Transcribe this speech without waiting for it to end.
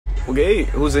Okay,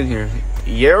 who's in here?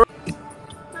 Yero?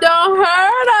 Don't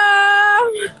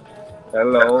hurt him.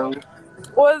 Hello.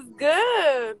 What's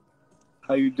good?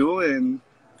 How you doing?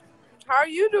 How are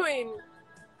you doing?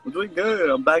 I'm doing good.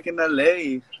 I'm back in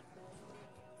LA.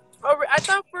 Oh, I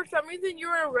thought for some reason you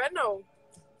were in Reno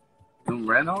In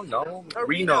Reno? No. or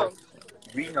Reno.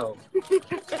 Reno. Reno.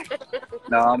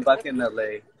 No, I'm back in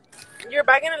LA. You're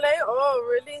back in LA? Oh,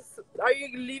 really? Are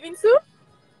you leaving soon?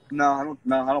 No, I don't.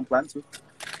 No, I don't plan to.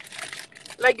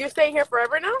 Like you're staying here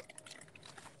forever now?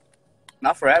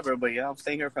 Not forever, but yeah, I'm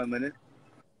staying here for a minute.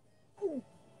 Oh,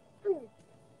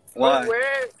 Why?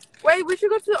 where? Wait, we should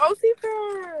go to the OC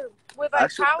fair with like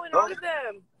Actually, Cow and all of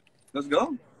them. let's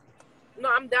go. No,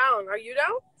 I'm down. Are you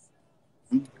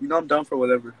down? You know I'm down for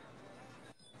whatever.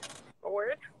 A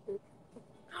word?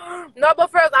 No,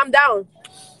 but first I'm down.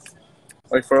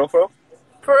 Like for real, for real?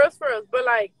 For us. But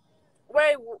like,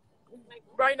 wait,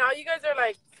 right now you guys are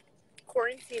like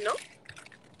quarantine, no?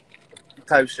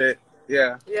 Type shit.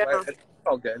 Yeah. Yeah, It's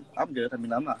all good. I'm good. I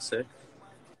mean, I'm not sick.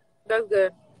 that's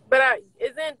good. But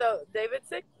isn't David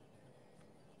sick?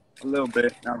 A little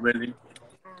bit. Not really.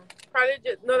 Probably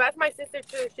just no. That's my sister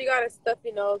too. She got a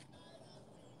stuffy nose.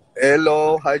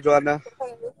 Hello. Hi, Joanna.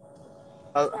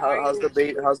 How are How's you? the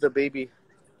baby? How's the baby?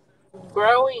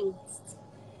 Growing.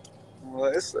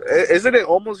 Well, isn't it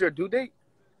almost your due date?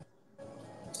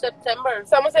 September.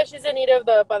 Someone said she's in need of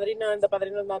the padrino, and the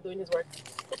padrino's not doing his work.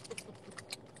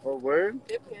 Oh, word?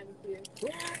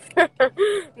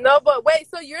 No, but wait.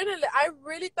 So you're in a. I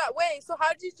really thought. Wait. So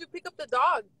how did you pick up the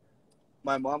dog?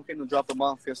 My mom came to drop him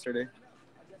off yesterday.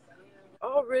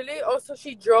 Oh, really? Oh, so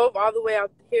she drove all the way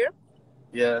out here?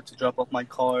 Yeah, to drop off my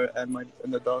car and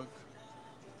the dog.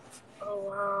 Oh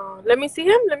wow. Let me see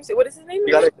him. Let me see. What is his name?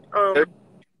 You got it.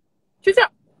 Chucha.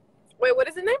 Wait, what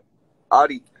is his name?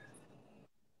 Adi.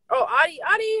 Oh,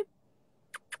 Adi.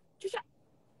 Chucha.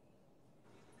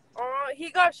 Oh, he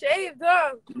got shaved,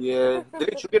 huh? Yeah.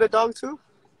 Didn't you get a dog too?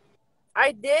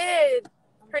 I did.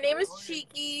 Her name is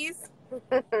Cheekies.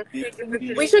 Yeah.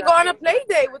 We should go on a play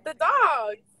date with the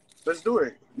dog. Let's do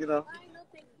it. You know.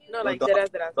 No, like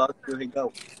that. Dogs could hang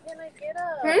out. Can I get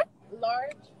a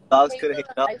large Dogs could hang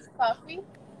out. iced coffee?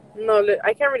 No,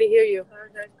 I can't really hear you.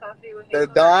 The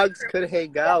dogs could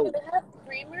hang out. Can I have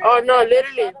creamer? Oh no, and a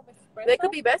literally, shot of espresso? they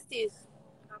could be besties.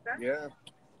 Yeah.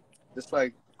 Just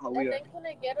like how And we are. then can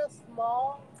I get a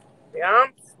small Yeah,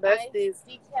 iced besties.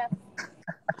 decaf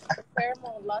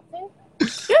caramel latte?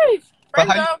 Sheesh. Friend But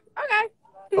how zone. Okay.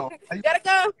 Oh, how you- Gotta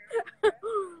go.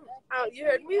 Oh, you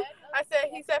heard me?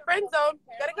 He said friend zone.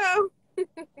 Gotta go.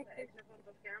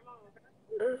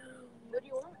 What do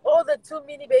you want? Oh, the 2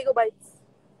 mini bagel bites.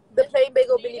 The plain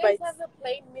bagel Do mini you guys bites. have the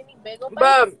plain mini bagel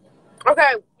bites? But,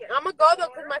 okay, I'm gonna go though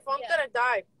because my phone's gonna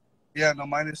die. Yeah, no,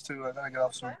 mine is too. I gotta get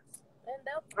off soon. And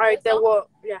Alright, then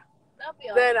yeah. that'll be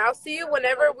all. Then I'll see you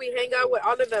whenever we hang out with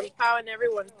all of them, Pow and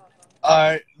everyone.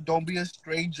 Alright, don't be a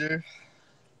stranger.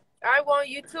 I want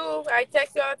you too. I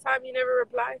text you all the time. You never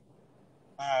reply.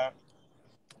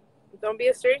 Don't be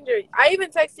a stranger. I even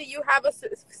texted you, have a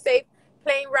safe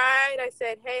plane ride. I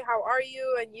said, hey, how are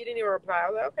you? And you didn't even reply. I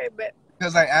was like, okay, but.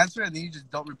 Because I answer and then you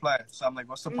just don't reply. So I'm like,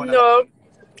 what's the point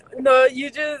No, you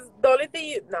just, the only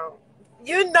thing no.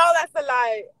 You know that's a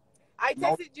lie. I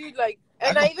texted you, like,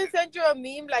 and I even sent you a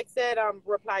meme, like, said,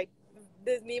 reply.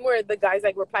 This meme where the guy's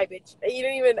like, reply, bitch. And you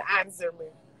didn't even answer me.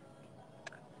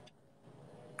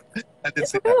 I did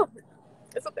It's say okay. that.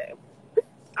 It's okay.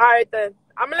 All right, then.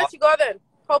 I'm going to let you go then.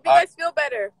 Hope you guys feel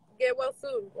better. Get well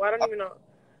soon. Well, I don't even know.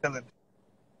 Chilling.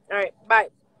 All right, bye.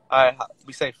 Alright,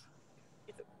 be safe.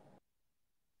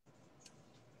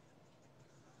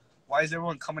 Why is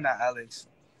everyone coming at Alex?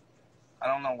 I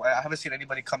don't know. I haven't seen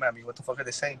anybody come at me. What the fuck are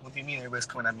they saying? What do you mean everybody's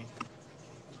coming at me?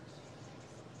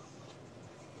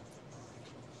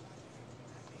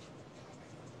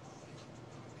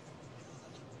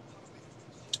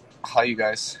 Hi, you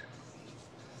guys.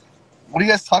 What are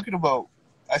you guys talking about?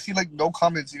 I see like no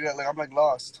comments. You guys, like I'm like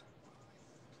lost.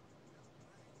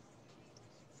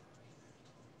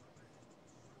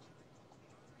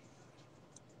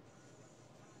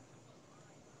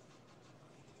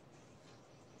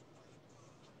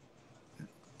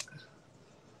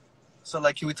 So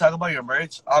like, can we talk about your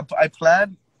merch? I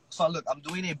plan. So look, I'm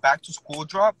doing a back to school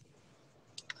drop.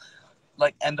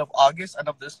 Like end of August, end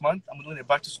of this month, I'm doing a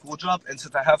back to school drop. And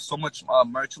since I have so much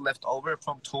merch left over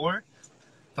from tour,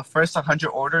 the first 100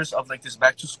 orders of like this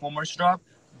back to school merch drop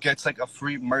gets like a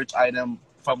free merch item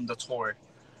from the tour.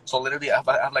 So literally, I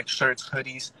have like shirts,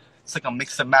 hoodies. It's like a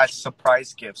mix and match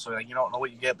surprise gift. So like, you don't know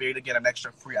what you get, but you're gonna get an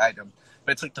extra free item.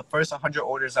 But it's like the first 100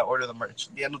 orders that order the merch,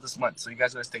 the end of this month. So you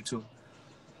guys gotta stay tuned.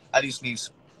 I do sneeze.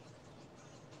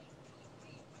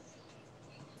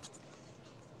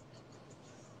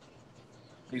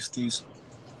 Please, please.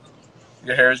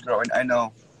 Your hair is growing. I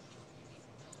know.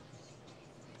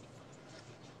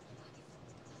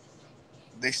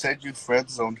 They said you friend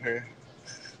zoned her.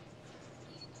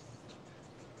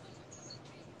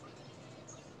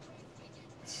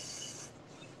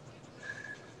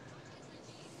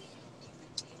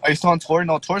 Are you still on tour?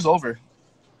 No, tour's over.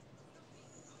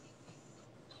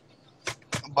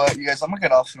 But you guys, I'm gonna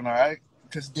get off soon, alright?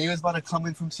 Because David's about to come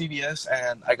in from CVS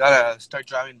and I gotta start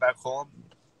driving back home.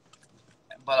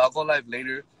 But I'll go live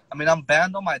later. I mean, I'm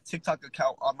banned on my TikTok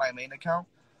account, on my main account.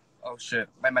 Oh shit!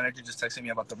 My manager just texted me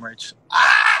about the merch.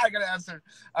 I gotta answer.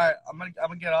 All right, I'm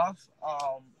gonna get off.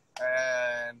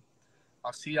 And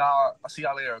I'll see y'all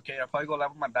later. Okay, I'll probably go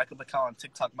live on my backup account on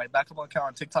TikTok. My backup account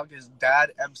on TikTok is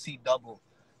Dad MC Double,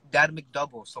 Dad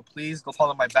McDouble. So please go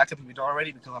follow my backup if you don't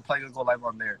already, because I'm probably gonna go live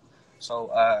on there.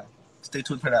 So stay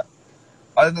tuned for that.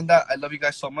 Other than that, I love you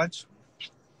guys so much.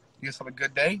 You guys have a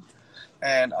good day,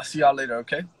 and I'll see y'all later.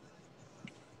 Okay.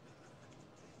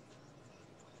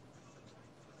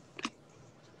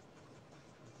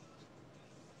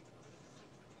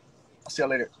 I'll see y'all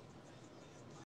later.